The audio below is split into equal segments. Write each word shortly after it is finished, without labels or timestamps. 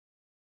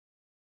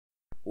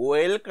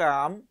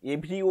Welcome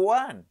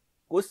everyone.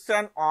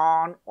 Question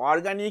on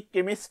organic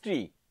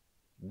chemistry.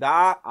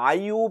 The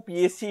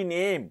IUPAC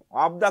name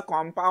of the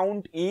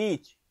compound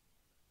is.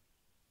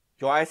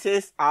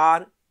 Choices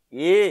are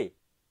A.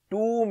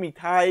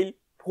 2-methyl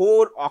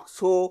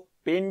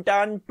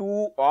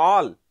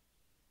 4-oxo-pentan-2-ol,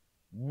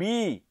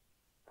 B.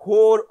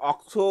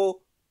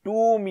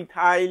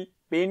 4-oxo-2-methyl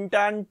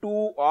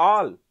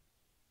pentan-2-ol,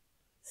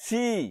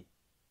 C.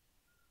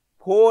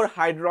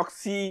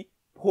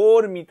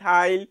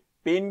 4-hydroxy-4-methyl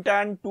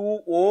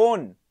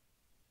pentan-2-one,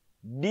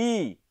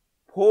 D.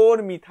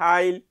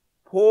 4-methyl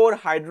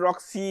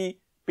 4-hydroxy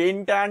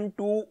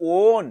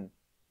pentan-2-one.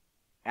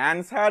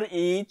 Answer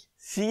is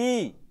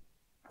C.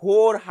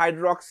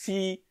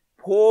 4-hydroxy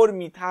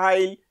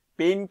 4-methyl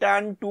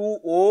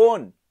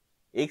pentan-2-one.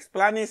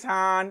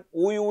 Explanation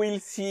we will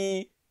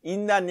see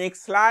in the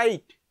next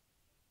slide.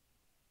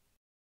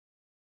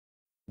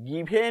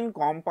 Given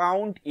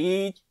compound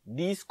is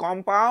this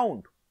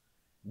compound.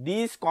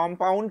 This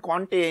compound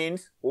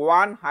contains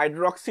one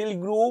hydroxyl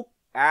group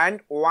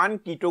and one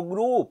keto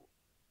group.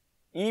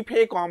 If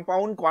a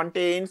compound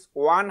contains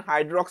one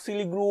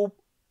hydroxyl group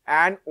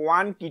and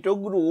one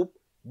keto group,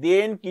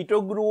 then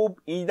keto group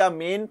is the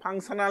main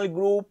functional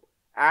group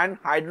and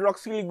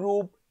hydroxyl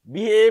group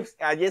behaves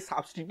as a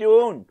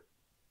substituent.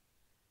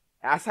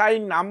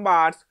 Assign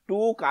numbers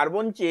to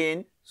carbon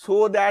chain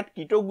so that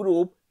keto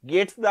group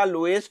gets the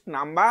lowest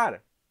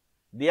number.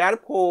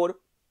 Therefore,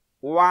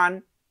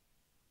 1,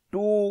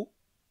 2,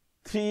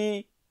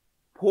 3,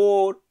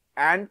 4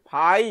 and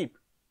 5.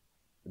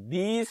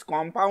 This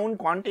compound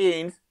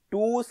contains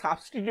two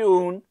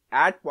substituents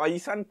at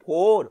position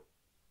 4.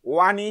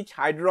 One is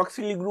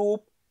hydroxyl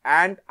group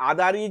and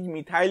other is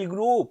methyl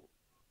group.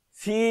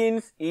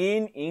 Since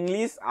in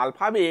English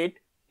alphabet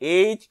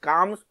H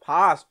comes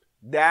first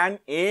than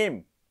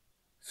M,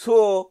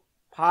 so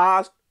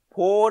first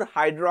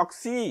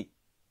 4-hydroxy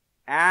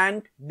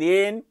and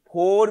then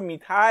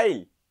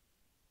 4-methyl.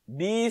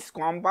 This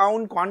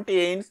compound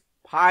contains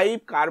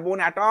 5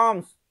 carbon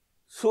atoms,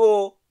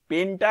 so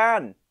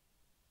pentan.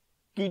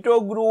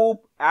 Keto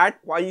group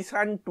at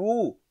position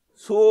 2,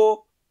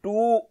 so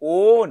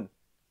 2-one.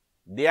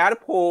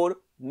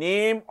 Therefore,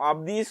 name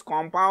of this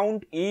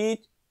compound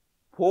is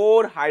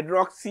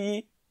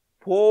 4-hydroxy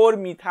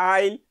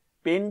 4-methyl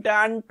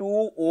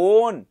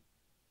pentan-2-one.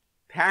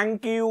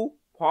 Thank you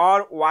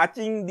for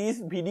watching this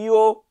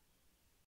video.